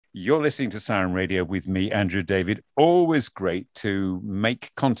You're listening to Siren Radio with me, Andrew David. Always great to make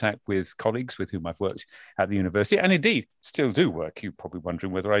contact with colleagues with whom I've worked at the university, and indeed still do work. You're probably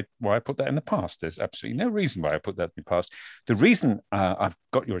wondering why I put that in the past. There's absolutely no reason why I put that in the past. The reason I've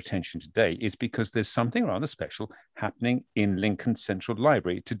got your attention today is because there's something rather special happening in Lincoln Central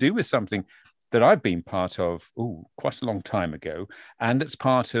Library to do with something that I've been part of quite a long time ago, and it's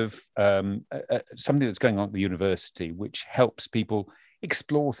part of something that's going on at the university, which helps people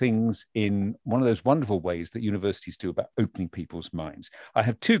explore things in one of those wonderful ways that universities do about opening people's minds. I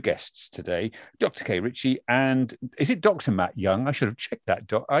have two guests today, Dr. Kay Ritchie, and is it Dr. Matt Young? I should have checked that.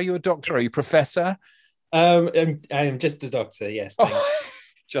 Are you a doctor? Are you a professor? I'm just a doctor, yes.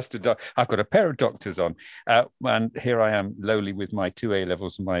 Just a doctor. I've got a pair of doctors on, and here I am lowly with my 2 A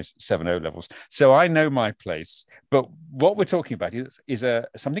levels and my 7 O levels. So I know my place. But what we're talking about is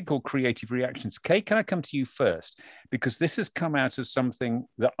something called creative reactions. Kay, can I come to you first? Because this has come out of something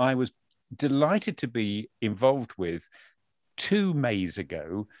that I was delighted to be involved with 2 Mays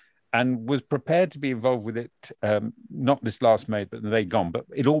ago, and was prepared to be involved with it, not this last May, but the May gone, but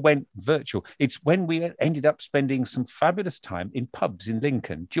it all went virtual. It's when we ended up spending some fabulous time in pubs in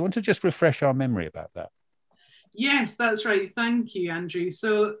Lincoln. Do you want to just refresh our memory about that? Yes, that's right. Thank you, Andrew.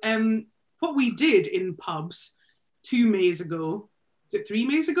 So what we did in pubs 2 Mays ago, is it 3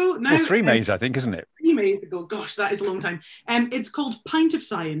 Mays ago? No, 3 Mays, I think, isn't it? 3 Mays ago. Gosh, that is a long time. It's called Pint of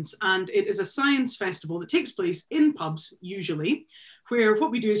Science, and it is a science festival that takes place in pubs, usually, where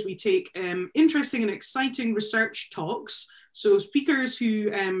what we do is we take interesting and exciting research talks. So speakers who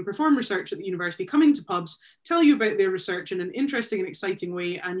perform research at the university come into pubs, tell you about their research in an interesting and exciting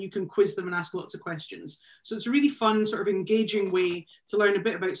way, and you can quiz them and ask lots of questions. So it's a really fun, sort of engaging way to learn a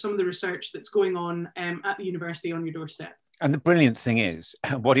bit about some of the research that's going on at the university on your doorstep. And the brilliant thing is,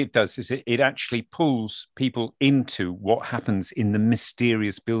 what it does is it actually pulls people into what happens in the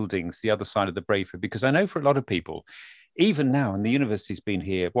mysterious buildings the other side of the Brayford. Because I know for a lot of people, even now, and the university's been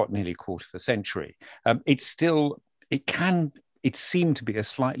here, nearly a quarter of a century, it seemed to be a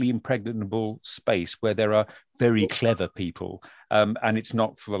slightly impregnable space where there are very clever people, and it's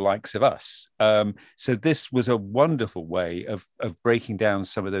not for the likes of us. So this was a wonderful way of breaking down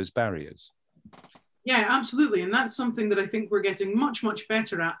some of those barriers. Yeah, absolutely. And that's something that I think we're getting much, much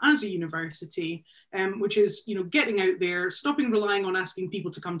better at as a university, which is, getting out there, stopping relying on asking people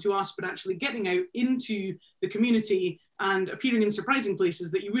to come to us, but actually getting out into the community and appearing in surprising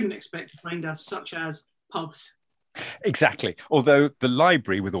places that you wouldn't expect to find us, such as pubs. Exactly. Although the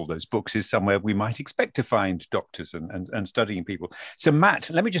library with all those books is somewhere we might expect to find doctors and studying people. So, Matt,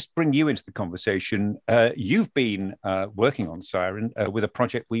 let me just bring you into the conversation. You've been working on Siren with a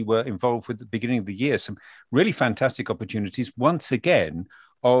project we were involved with at the beginning of the year. Some really fantastic opportunities, once again,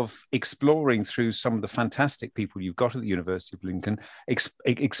 of exploring through some of the fantastic people you've got at the University of Lincoln,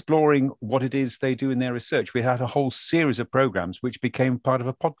 exploring what it is they do in their research. We had a whole series of programs which became part of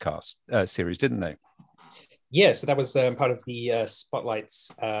a podcast series, didn't they? Yeah, so that was part of the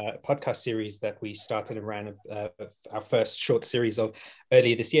Spotlights podcast series that we started and ran our first short series of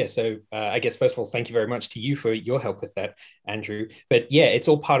earlier this year. So I guess, first of all, thank you very much to you for your help with that, Andrew. But yeah, it's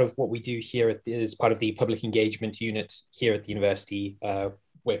all part of what we do here as part of the public engagement unit here at the university.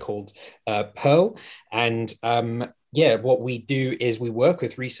 We're called Pearl. And what we do is we work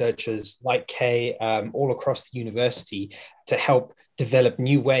with researchers like Kay all across the university to help develop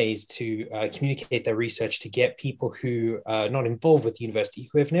new ways to communicate their research to get people who are not involved with the university,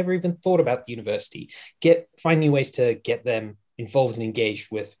 who have never even thought about the university, find new ways to get them involved and engaged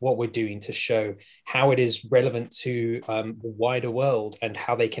with what we're doing to show how it is relevant to the wider world and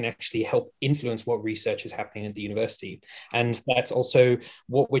how they can actually help influence what research is happening at the university. And that's also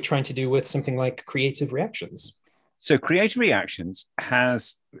what we're trying to do with something like creative reactions. So Creative Reactions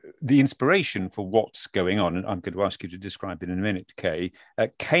has the inspiration for what's going on, and I'm going to ask you to describe it in a minute, Kay,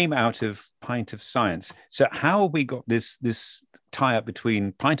 came out of Pint of Science. So how have we got this tie-up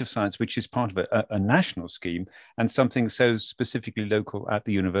between Pint of Science, which is part of a national scheme, and something so specifically local at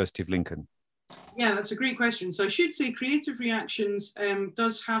the University of Lincoln? Yeah, that's a great question. So I should say Creative Reactions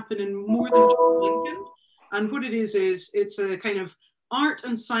does happen in more than just Lincoln. And what it is it's a kind of art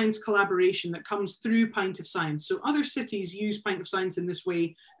and science collaboration that comes through Pint of Science. So other cities use Pint of Science in this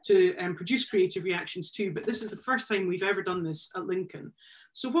way to produce creative reactions too, but this is the first time we've ever done this at Lincoln.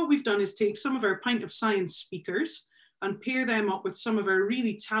 So what we've done is take some of our Pint of Science speakers and pair them up with some of our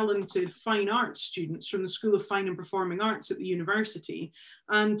really talented fine arts students from the School of Fine and Performing Arts at the university.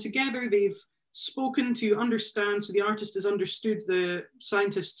 And together they've spoken to understand, so the artist has understood the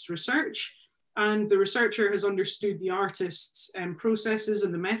scientist's research, and the researcher has understood the artist's processes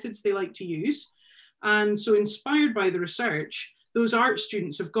and the methods they like to use. And so inspired by the research, those art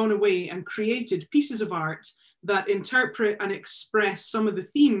students have gone away and created pieces of art that interpret and express some of the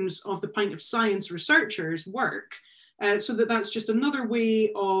themes of the Pint of Science researchers' work. So that's just another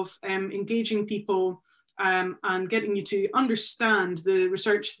way of engaging people and getting you to understand the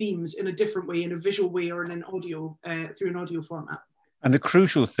research themes in a different way, in a visual way, or in an audio, through an audio format. And the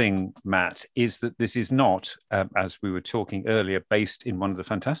crucial thing, Matt, is that this is not, as we were talking earlier, based in one of the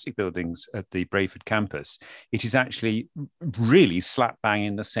fantastic buildings at the Brayford campus. It is actually really slap bang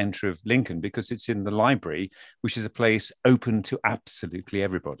in the centre of Lincoln, because it's in the library, which is a place open to absolutely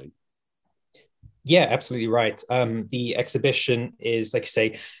everybody. Yeah, absolutely right. The exhibition is, like I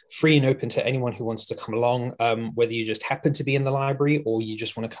say, free and open to anyone who wants to come along, whether you just happen to be in the library or you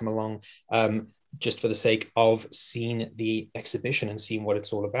just want to come along just for the sake of seeing the exhibition and seeing what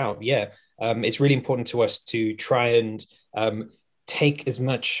it's all about. Yeah, it's really important to us to try and take as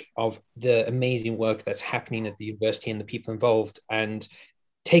much of the amazing work that's happening at the university and the people involved and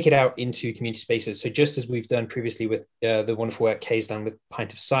take it out into community spaces. So just as we've done previously with the wonderful work Kay's done with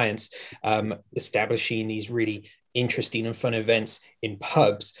Pint of Science, establishing these really interesting and fun events in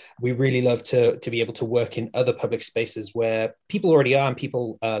pubs, we really love to be able to work in other public spaces where people already are and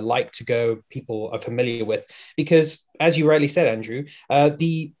people like to go, people are familiar with. Because as you rightly said, Andrew,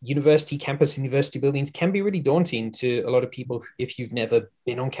 the university campus, university buildings can be really daunting to a lot of people if you've never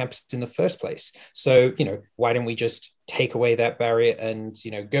been on campus in the first place. So, why don't we just take away that barrier and,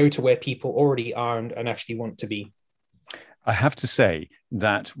 go to where people already are and actually want to be? I have to say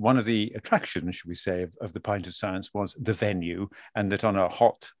that one of the attractions, should we say, of the Pint of Science was the venue, and that on a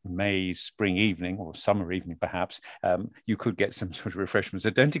hot May spring evening, or summer evening perhaps, you could get some sort of refreshments. I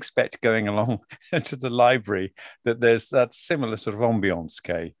don't expect going along to the library that there's that similar sort of ambience,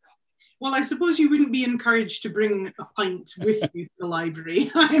 Kay. Well, I suppose you wouldn't be encouraged to bring a pint with you to the library.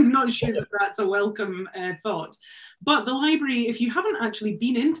 I'm not sure that that's a welcome thought. But the library, if you haven't actually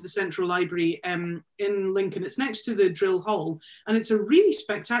been into the Central Library in Lincoln, it's next to the Drill Hall, and it's a really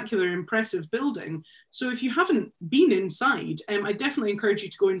spectacular, impressive building. So if you haven't been inside, I definitely encourage you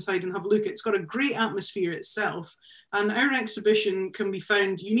to go inside and have a look. It's got a great atmosphere itself. And our exhibition can be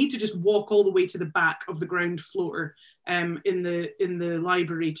found, you need to just walk all the way to the back of the ground floor in the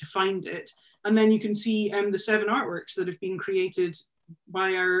library to find it. And then you can see the 7 artworks that have been created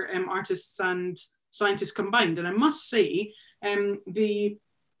by our artists and scientists combined. And I must say,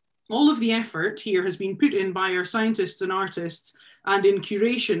 all of the effort here has been put in by our scientists and artists, and in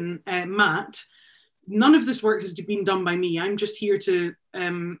curation, Matt. None of this work has been done by me. I'm just here to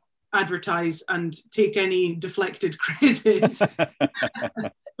advertise and take any deflected credit.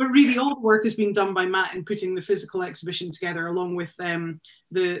 But really all the work has been done by Matt in putting the physical exhibition together, along with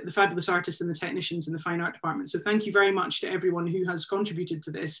the fabulous artists and the technicians in the fine art department. So thank you very much to everyone who has contributed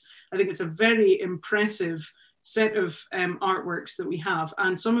to this. I think it's a very impressive set of artworks that we have,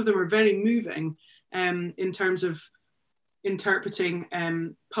 and some of them are very moving in terms of interpreting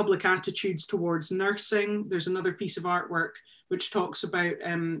public attitudes towards nursing. There's another piece of artwork which talks about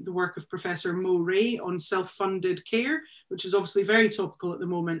the work of Professor Mo Ray on self-funded care, which is obviously very topical at the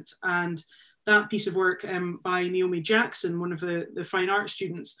moment. And that piece of work by Naomi Jackson, one of the fine art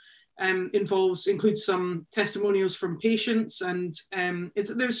students, includes some testimonials from patients, and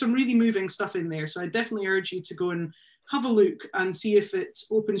there's some really moving stuff in there. So I definitely urge you to go and have a look and see if it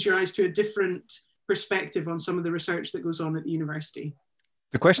opens your eyes to a different perspective on some of the research that goes on at the university.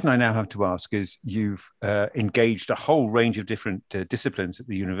 The question I now have to ask is, you've engaged a whole range of different disciplines at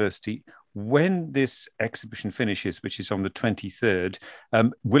the university. When this exhibition finishes, which is on the 23rd,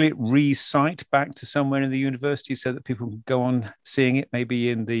 will it re-site back to somewhere in the university so that people can go on seeing it,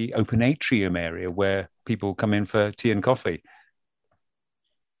 maybe in the open atrium area where people come in for tea and coffee?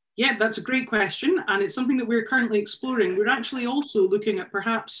 Yeah, that's a great question. And it's something that we're currently exploring. We're actually also looking at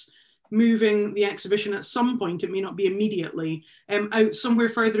perhaps moving the exhibition at some point, it may not be immediately, out somewhere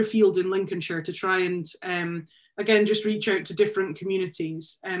further afield in Lincolnshire to try and, again, just reach out to different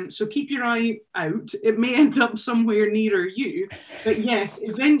communities. So keep your eye out. It may end up somewhere nearer you, but yes,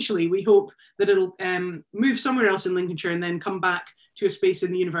 eventually we hope that it'll move somewhere else in Lincolnshire and then come back to a space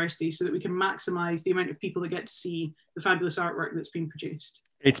in the university so that we can maximise the amount of people that get to see the fabulous artwork that's been produced.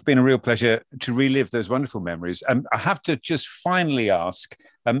 It's been a real pleasure to relive those wonderful memories. I have to just finally ask,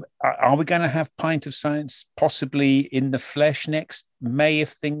 are we going to have Pint of Science possibly in the flesh next May if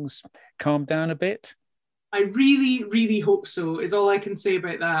things calm down a bit? I really, really hope so, is all I can say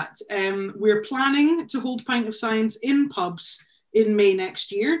about that. We're planning to hold Pint of Science in pubs in May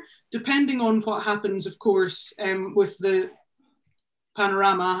next year, depending on what happens, of course, with the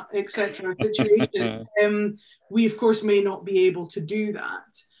panorama, etc. situation. We, of course, may not be able to do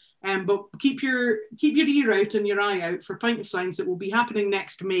that. But keep your ear out and your eye out for Pint of Science. It will be happening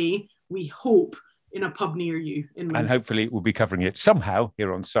next May, we hope, in a pub near you. And hopefully we'll be covering it somehow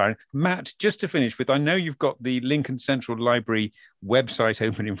here on Siren. Matt, just to finish with, I know you've got the Lincoln Central Library website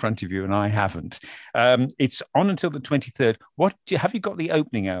open in front of you, and I haven't. It's on until the 23rd. Have you got the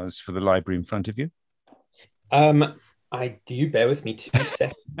opening hours for the library in front of you? I do. Bear with me 2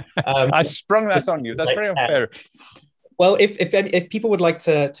 seconds. I sprung that on you. That's very unfair. Well, if people would like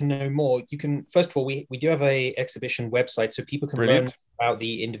to know more, you can, first of all, we do have a exhibition website, so people can learn about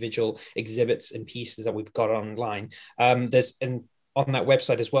the individual exhibits and pieces that we've got online. And on that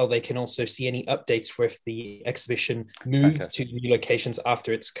website as well, they can also see any updates for if the exhibition moves to new locations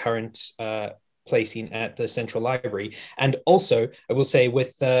after its current placing at the Central Library. And also, I will say,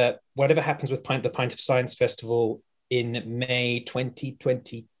 with whatever happens with the Pint of Science Festival in May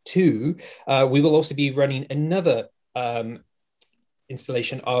 2022, we will also be running another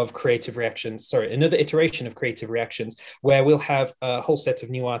iteration of Creative Reactions, where we'll have a whole set of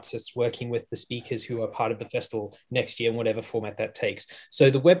new artists working with the speakers who are part of the festival next year in whatever format that takes. So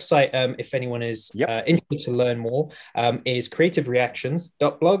the website, if anyone is interested to learn more, is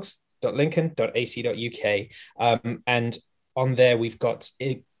creativereactions.blogs.lincoln.ac.uk. And on there, we've got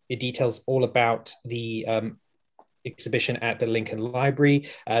it details all about the exhibition at the Lincoln Library,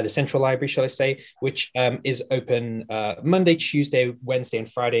 the Central Library, shall I say, which is open Monday, Tuesday, Wednesday,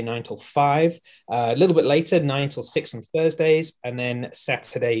 and Friday, 9 till 5. A little bit later, 9 till 6 on Thursdays, and then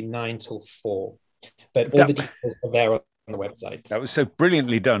Saturday, 9 till 4. But all the details are there on the website. That was so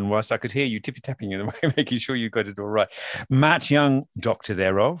brilliantly done, whilst I could hear you tippy-tapping in the way, making sure you got it all right. Matt Young, Doctor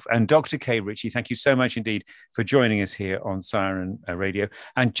thereof, and Dr. Kay Ritchie, thank you so much indeed for joining us here on Siren Radio.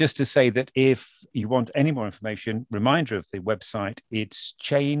 And just to say that if you want any more information, reminder of the website, it's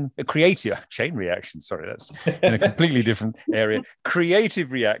Chain Reactions, sorry, that's in a completely different area,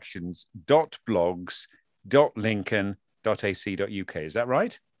 creativereactions.blogs.lincoln.ac.uk. Is that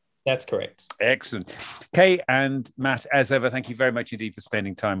right? That's correct. Excellent. Kay and Matt, as ever, thank you very much indeed for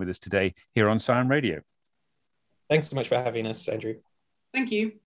spending time with us today here on Siren Radio. Thanks so much for having us, Andrew. Thank you.